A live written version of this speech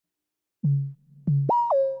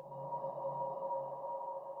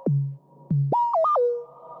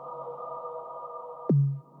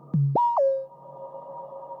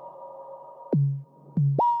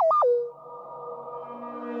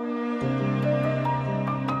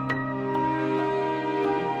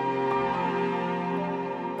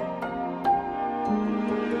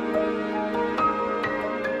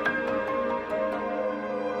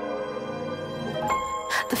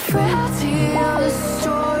frailty of the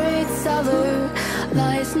storyteller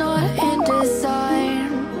lies not in design.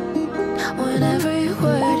 When every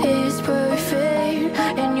word is perfect,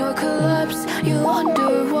 in your collapse you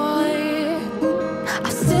wonder why. I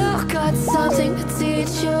still got something to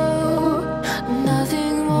teach you,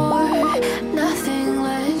 nothing more, nothing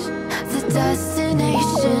less. The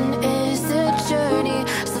destination is the journey,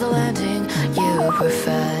 so the landing you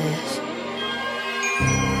profess.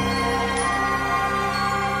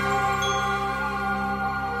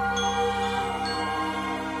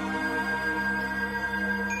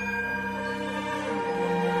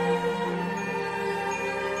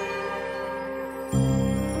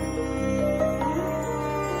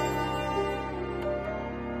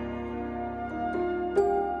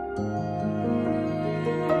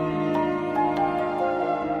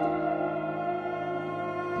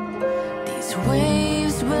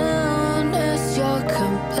 Waves will nurse your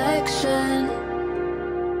complexion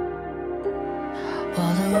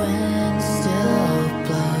while the wind still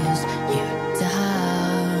blows you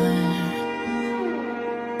down.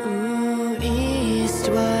 Ooh,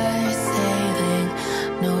 eastward sailing,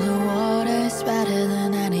 know the water's better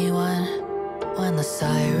than anyone. When the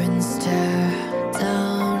sirens tear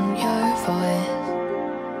down your voice,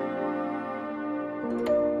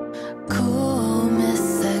 cool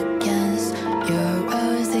mist against your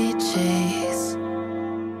rosy cheeks,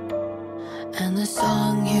 and the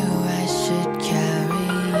song you write should carry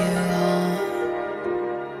you on.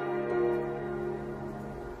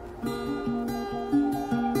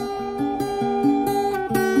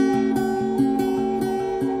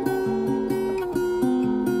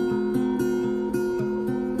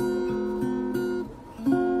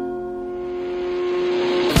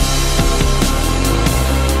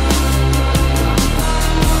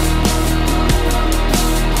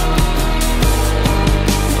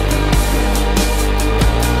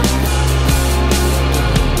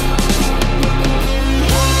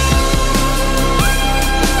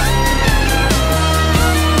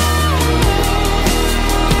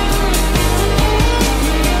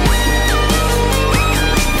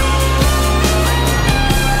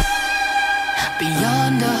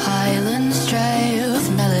 Beyond the highlands stray with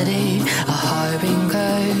melody, a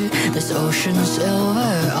harbinger, this ocean's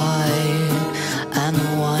silver eye, and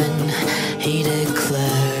the one he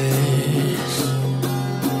declares.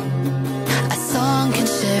 A song can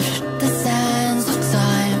shift the sands of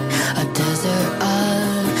time, a desert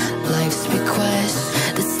of life's bequest,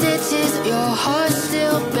 the stitches your heart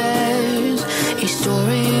still bears, each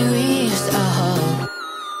story weaves a hope.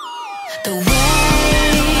 The weight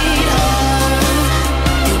of